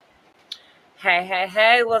Hey, hey,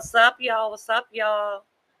 hey, what's up, y'all? What's up, y'all?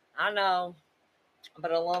 I know,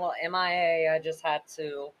 but a little MIA. I just had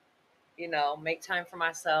to, make time for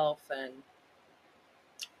myself and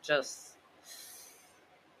just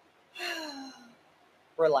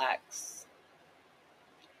relax.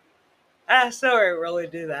 I sorry, really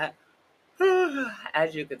do that,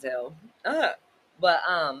 as you can tell. Uh, but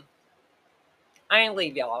I ain't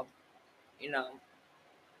leave y'all. You know,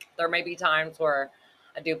 there may be times where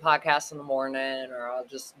I do podcasts in the morning, or I'll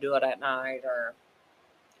just do it at night, or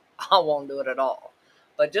I won't do it at all.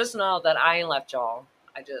 But just know that I ain't left y'all.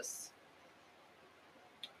 I just,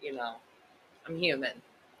 you know, I'm human.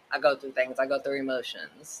 I go through things. I go through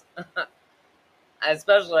emotions.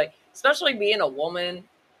 especially being a woman,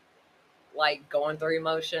 like going through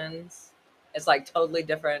emotions, it's like totally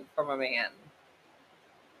different from a man.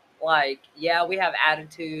 Like, yeah, we have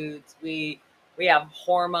attitudes. We have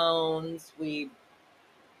hormones. We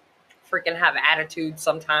freaking have attitudes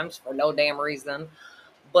sometimes for no damn reason.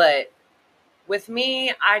 But with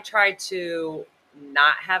me, I try to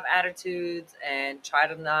not have attitudes and try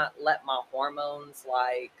to not let my hormones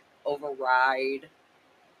like override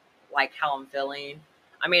like how I'm feeling.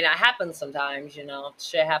 I mean, it happens sometimes,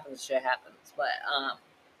 shit happens, shit happens. But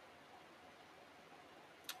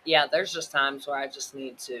yeah, there's just times where I just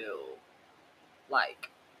need to like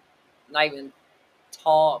not even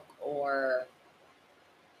talk or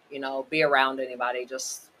be around anybody.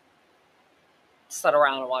 Just sit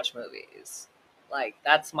around and watch movies. Like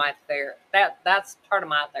that's my that's part of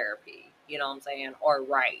my therapy. You know what I'm saying? Or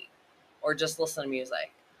write, or just listen to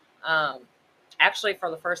music. Um, Actually, for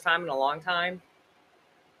the first time in a long time,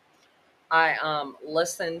 I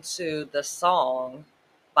listened to the song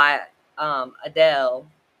by Adele,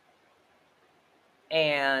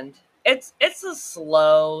 and it's a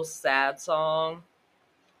slow, sad song,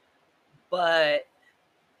 but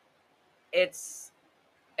it's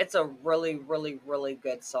it's a really, really, really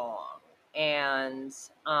good song. And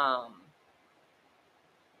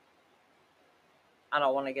I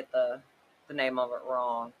don't want to get the name of it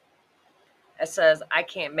wrong. It says, "I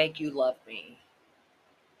can't make you love me,"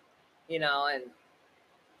 and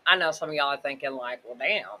I know some of y'all are thinking like, "Well,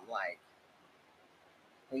 damn, like,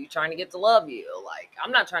 are you trying to get to love you?" Like,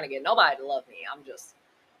 I'm not trying to get nobody to love me.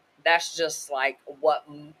 That's just like what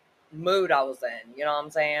mood I was in. You know what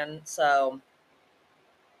I'm saying? So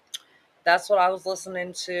that's what I was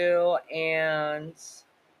listening to, and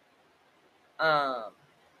um,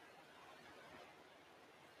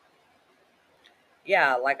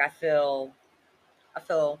 yeah, like I feel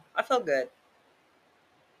good.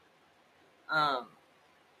 Um,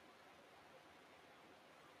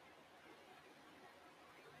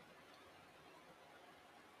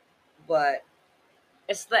 but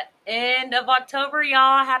it's the end of October,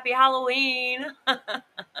 y'all. Happy Halloween.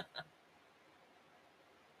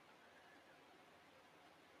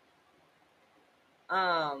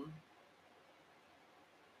 um,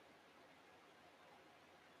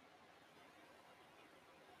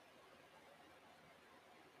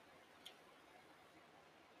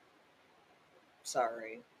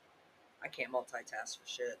 Sorry, I can't multitask for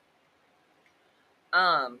shit.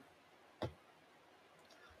 Um,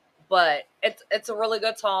 but it's a really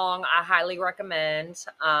good song. I highly recommend.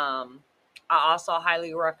 I also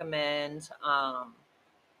highly recommend.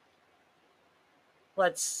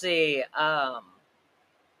 Let's see.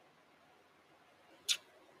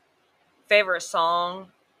 Favorite song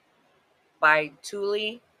by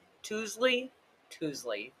Toosley, Toosii.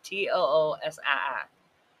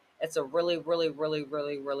 It's a really, really, really,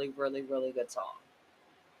 really, really, really, really good song.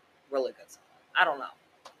 Really good song. I don't know.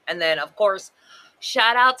 And then, of course,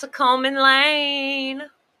 shout out to Coleman Lane.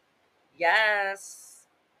 Yes.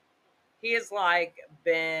 He has like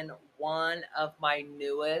been one of my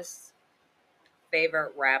newest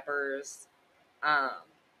favorite rappers um,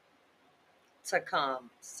 to come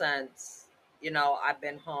since, I've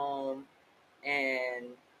been home, and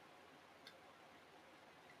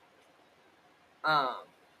um,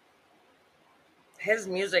 his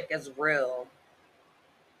music is real.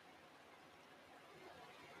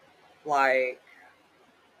 Like,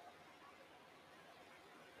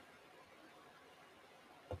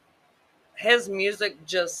 his music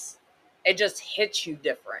just hits you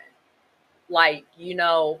different. Like,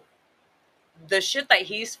 the shit that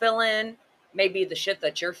he's feeling maybe the shit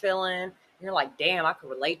that you're feeling. And you're like, damn, I could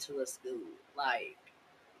relate to this dude. Like,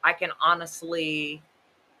 I can honestly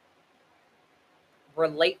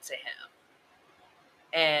relate to him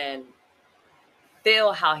and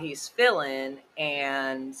feel how he's feeling.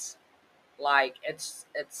 And like, it's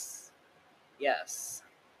yes.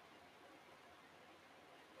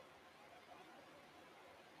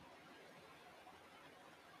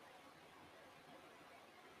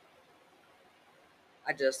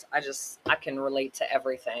 I can relate to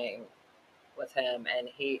everything with him, and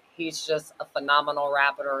he's just a phenomenal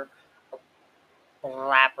rapper.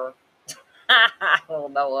 I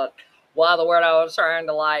don't know what other word I was trying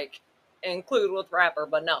to like include with rapper,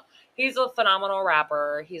 but no, he's a phenomenal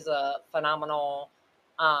rapper. He's a phenomenal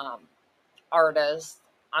um, artist,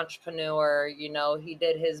 entrepreneur. He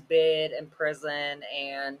did his bid in prison,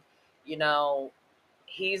 and you know,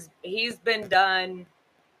 he's been done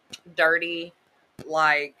dirty,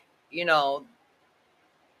 like you know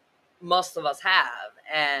most of us have,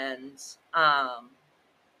 um,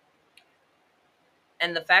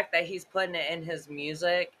 and the fact that he's putting it in his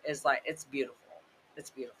music is like it's beautiful. It's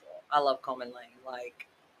beautiful. I love Coleman Lane. Like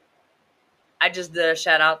I just did a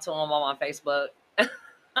shout out to him on my Facebook.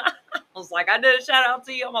 I was like, I did a shout out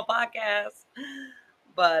to you on my podcast.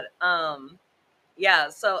 But yeah,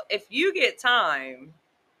 so if you get time,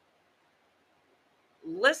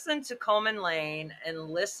 listen to Coleman Lane and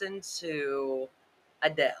listen to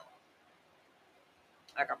Adele.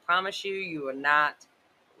 Like I promise you, you will not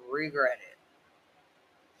regret it.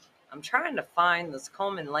 I'm trying to find this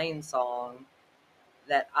Coleman Lane song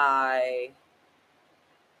that I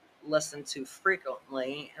listen to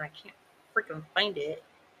frequently, and I can't freaking find it.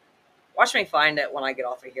 Watch me find it when I get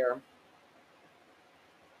off of here.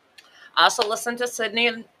 I also listen to Sydney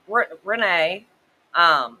and Renee.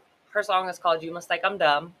 Her song is called "You Must Think I'm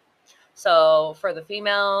Dumb." So for the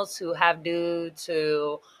females who have dudes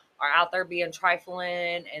who are out there being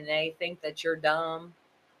trifling and they think that you're dumb,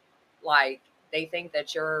 like they think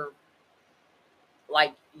that you're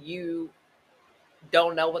like you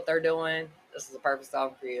don't know what they're doing, this is a perfect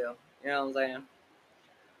song for you. You know what I'm saying?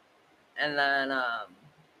 And then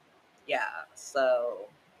yeah, so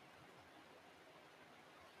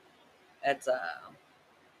it's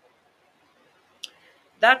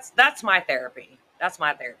that's my therapy. That's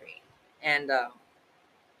my therapy. And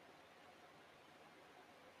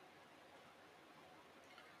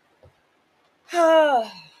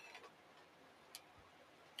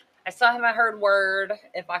I still haven't heard word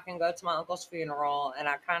if I can go to my uncle's funeral, and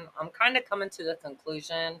I'm kind of coming to the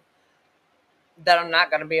conclusion that I'm not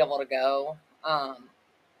going to be able to go.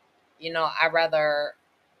 I'd rather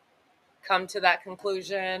come to that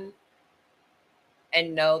conclusion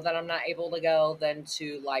and know that I'm not able to go than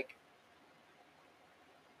to like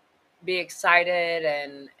be excited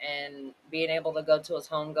and being able to go to his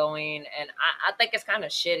homegoing. And I think it's kind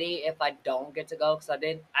of shitty if I don't get to go because I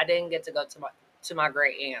didn't get to go to my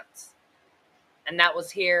great aunts, and that was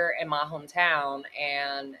here in my hometown,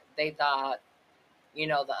 and they thought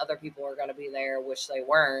the other people were going to be there, which they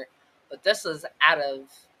weren't. But this is out of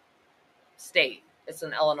state. It's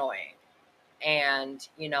in Illinois. And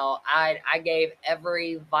I gave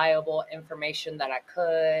every viable information that I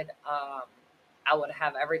could. I would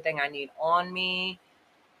have everything I need on me.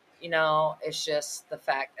 It's just the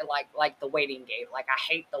fact that like the waiting game. Like I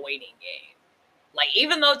hate the waiting game. Like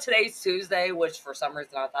even though today's Tuesday, which for some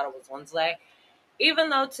reason I thought it was Wednesday, even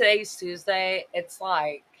though today's Tuesday, it's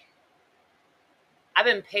like I've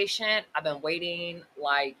been patient. I've been waiting.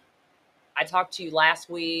 Like I talked to you last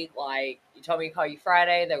week. Like you told me to call you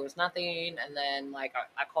Friday. There was nothing. And then like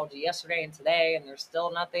I called you yesterday and today, and there's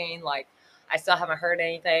still nothing. Like I still haven't heard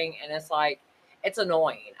anything. And it's like, it's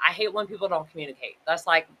annoying. I hate when people don't communicate. That's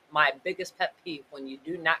like my biggest pet peeve, when you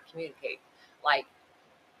do not communicate. Like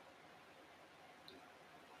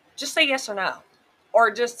just say yes or no.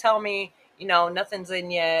 Or just tell me, nothing's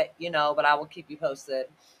in yet, but I will keep you posted.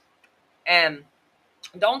 And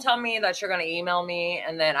don't tell me that you're going to email me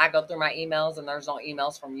and then I go through my emails and there's no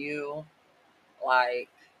emails from you. Like,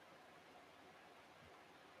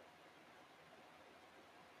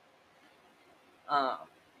 um,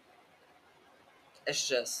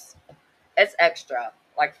 it's extra,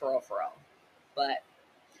 like for real, for real. But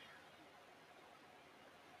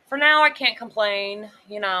for now, I can't complain.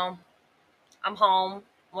 I'm home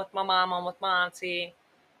with my mom, I'm with my auntie.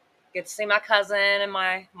 Get to see my cousin and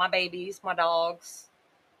my babies, my dogs,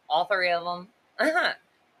 all three of them.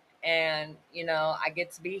 And, I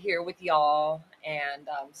get to be here with y'all and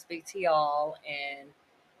speak to y'all and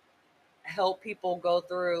help people go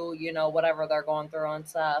through, whatever they're going through and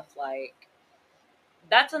stuff. Like,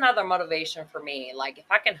 that's another motivation for me. Like, if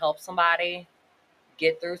I can help somebody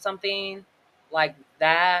get through something like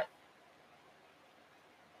that,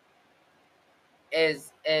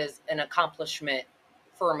 is an accomplishment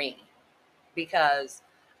for me, because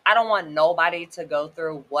I don't want nobody to go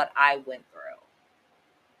through what I went through.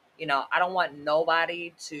 I don't want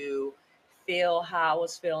nobody to feel how I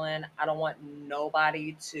was feeling. I don't want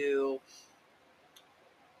nobody to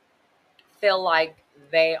feel like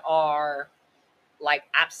they are like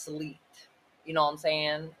obsolete. You know what I'm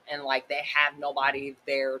saying? And like they have nobody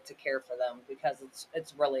there to care for them because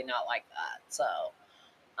it's really not like that. So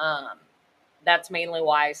um that's mainly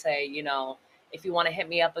why I say, if you want to hit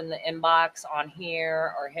me up in the inbox on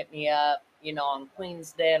here or hit me up, on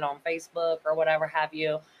Queen's Den on Facebook or whatever have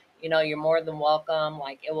you, you're more than welcome.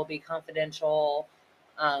 Like it will be confidential.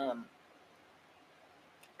 Um,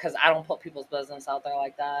 because I don't put people's business out there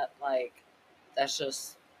like that. Like that's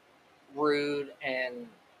just rude and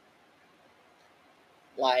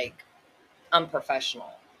like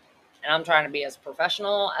unprofessional. And I'm trying to be as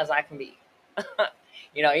professional as I can be.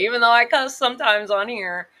 Even though I cuss sometimes on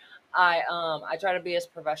here, I try to be as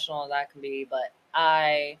professional as I can be, but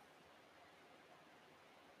I've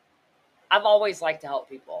always liked to help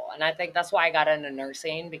people. And I think that's why I got into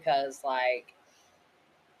nursing because like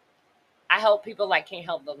I help people that can't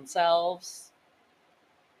help themselves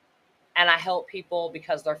and I help people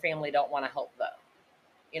because their family don't want to help them.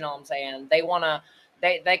 You know what I'm saying? They want to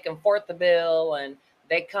they can foot the bill and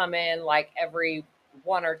they come in like every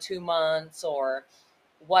 1 or 2 months or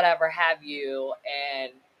whatever have you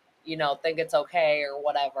and think it's okay or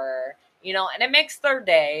whatever, and it makes their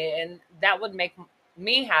day and that would make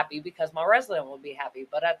me happy because my resident would be happy,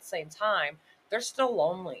 but at the same time they're still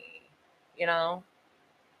lonely. you know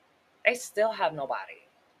they still have nobody.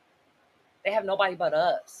 They have nobody but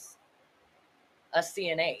us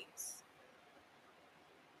CNAs.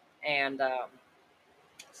 And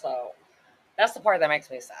so that's the part that makes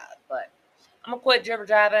me sad. But I'm gonna quit jibber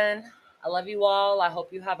jabbing. I love you all. I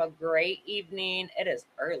hope you have a great evening. It is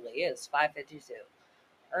early. It is 5:52.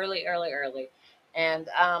 Early, early, early. And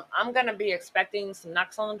I'm gonna be expecting some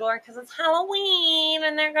knocks on the door because it's Halloween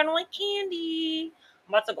and they're gonna want candy.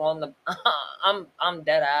 I'm about to go on the. I'm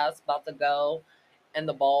dead ass about to go in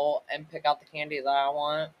the bowl and pick out the candy that I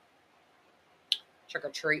want. Trick or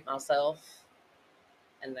treat myself,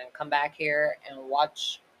 and then come back here and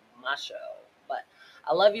watch my show. But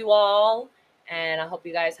I love you all, and I hope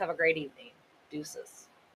you guys have a great evening. Deuces.